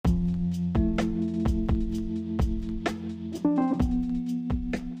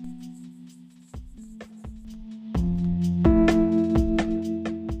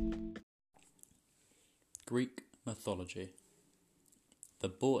mythology. The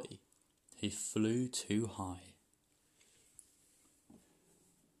boy who flew too high.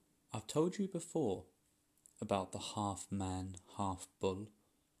 I've told you before about the half-man, half-bull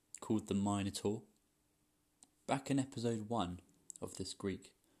called the Minotaur, back in episode 1 of this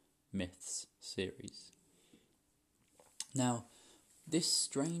Greek myths series. Now, this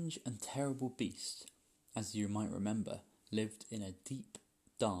strange and terrible beast, as you might remember, lived in a deep,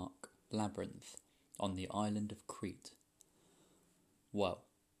 dark labyrinth on the island of Crete. Well,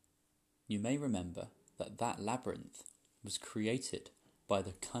 you may remember that that labyrinth was created by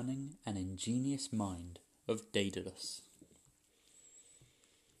the cunning and ingenious mind of Daedalus.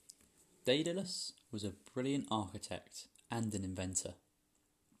 Daedalus was a brilliant architect and an inventor.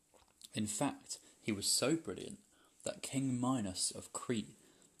 In fact, he was so brilliant that King Minos of Crete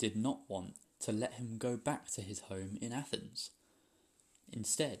did not want to let him go back to his home in Athens.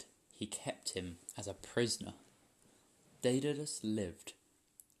 Instead, he kept him as a prisoner. Daedalus lived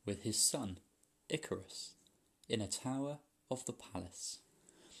with his son, Icarus, in a tower of the palace,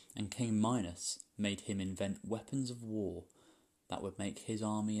 and King Minos made him invent weapons of war that would make his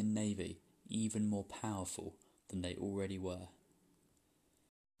army and navy even more powerful than they already were.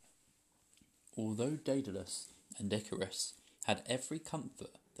 Although Daedalus and Icarus had every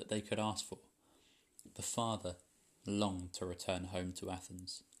comfort that they could ask for, the father longed to return home to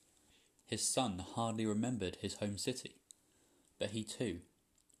Athens. His son hardly remembered his home city, but he too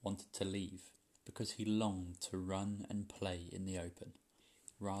wanted to leave because he longed to run and play in the open,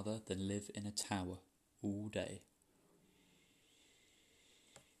 rather than live in a tower all day.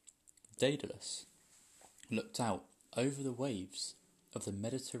 Daedalus looked out over the waves of the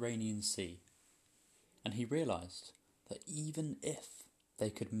Mediterranean Sea, and he realised that even if they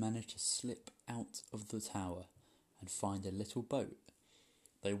could manage to slip out of the tower and find a little boat,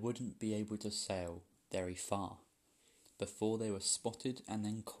 they wouldn't be able to sail very far before they were spotted and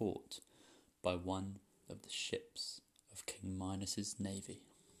then caught by one of the ships of King Minos' navy.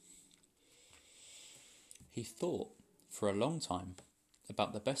 He thought for a long time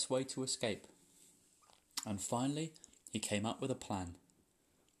about the best way to escape, and finally he came up with a plan,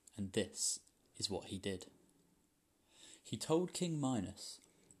 and this is what he did. He told King Minos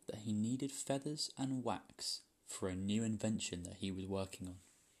that he needed feathers and wax for a new invention that he was working on.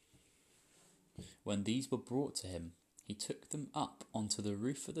 When these were brought to him, he took them up onto the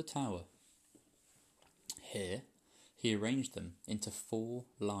roof of the tower. Here, he arranged them into 4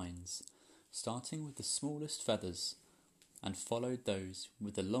 lines, starting with the smallest feathers, and followed those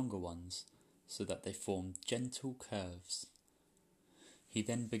with the longer ones so that they formed gentle curves. He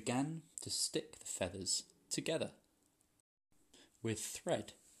then began to stick the feathers together, with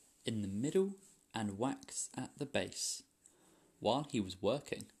thread in the middle and wax at the base. While he was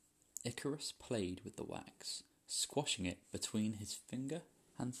working, Icarus played with the wax, squashing it between his finger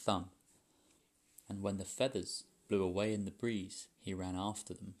and thumb, and when the feathers blew away in the breeze, he ran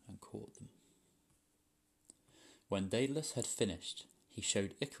after them and caught them. When Daedalus had finished, he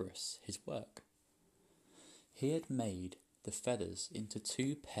showed Icarus his work. He had made the feathers into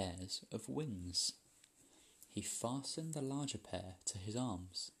 2 pairs of wings. He fastened the larger pair to his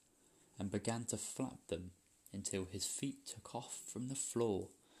arms and began to flap them until his feet took off from the floor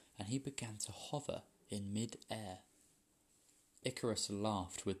and he began to hover in mid-air. Icarus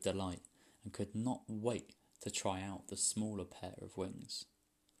laughed with delight and could not wait to try out the smaller pair of wings.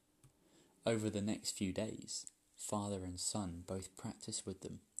 Over the next few days, father and son both practiced with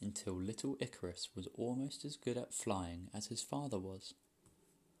them until little Icarus was almost as good at flying as his father was.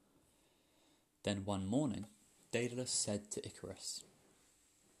 Then one morning, Daedalus said to Icarus,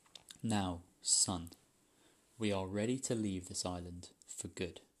 "Now, son, we are ready to leave this island for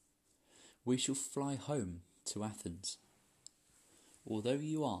good. We shall fly home to Athens. Although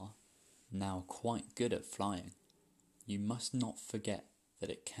you are now quite good at flying, you must not forget that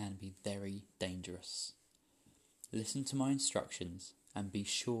it can be very dangerous. Listen to my instructions and be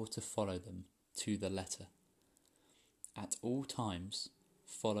sure to follow them to the letter. At all times,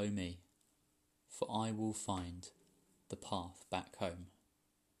 follow me, for I will find the path back home.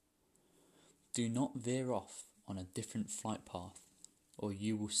 Do not veer off on a different flight path, or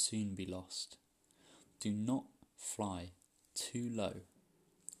you will soon be lost. Do not fly too low,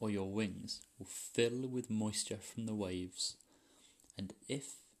 or your wings will fill with moisture from the waves, and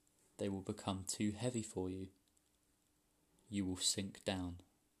if they will become too heavy for you, you will sink down.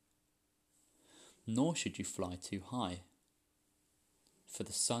 Nor should you fly too high, for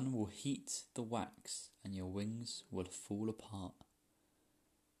the sun will heat the wax and your wings will fall apart.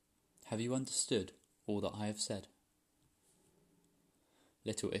 Have you understood all that I have said?"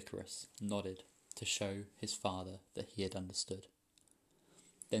 Little Icarus nodded to show his father that he had understood.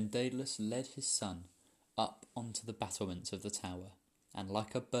 Then Daedalus led his son up onto the battlements of the tower, and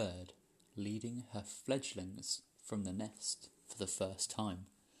like a bird leading her fledglings from the nest for the first time,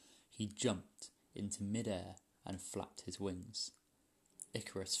 he jumped into mid-air and flapped his wings.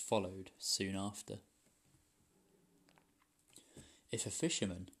 Icarus followed soon after. If a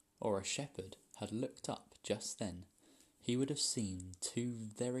fisherman or a shepherd had looked up just then, he would have seen two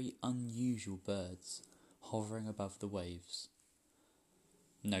very unusual birds hovering above the waves.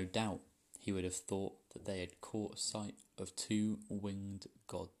 No doubt he would have thought that they had caught sight of two winged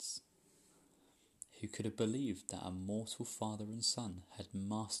gods. Who could have believed that a mortal father and son had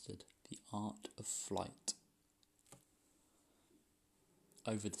mastered the art of flight?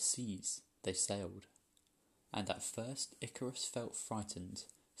 Over the seas they sailed, and at first Icarus felt frightened,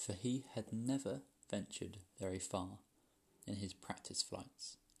 for he had never ventured very far in his practice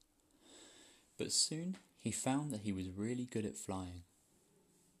flights. But soon he found that he was really good at flying.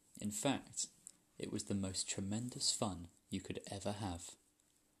 In fact, it was the most tremendous fun you could ever have.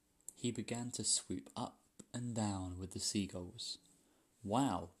 He began to swoop up and down with the seagulls.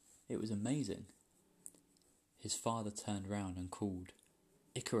 Wow, it was amazing. His father turned round and called,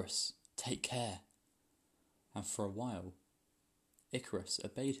 "Icarus, take care." And for a while, Icarus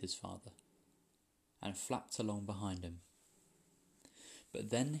obeyed his father and flapped along behind him. But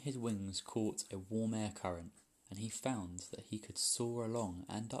then his wings caught a warm air current, and he found that he could soar along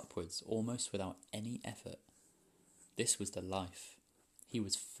and upwards almost without any effort. This was the life. He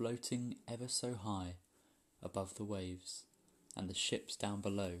was floating ever so high above the waves, and the ships down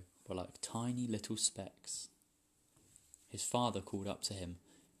below were like tiny little specks. His father called up to him,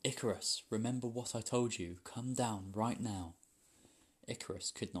 "Icarus, remember what I told you. Come down right now."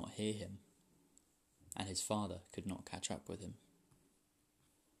 Icarus could not hear him, and his father could not catch up with him.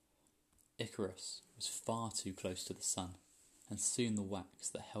 Icarus was far too close to the sun, and soon the wax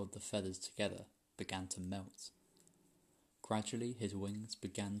that held the feathers together began to melt. Gradually his wings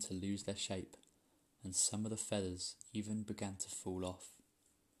began to lose their shape, and some of the feathers even began to fall off.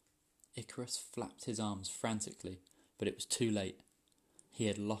 Icarus flapped his arms frantically, but it was too late. He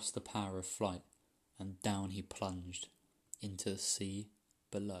had lost the power of flight, and down he plunged into the sea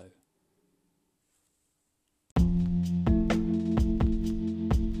below.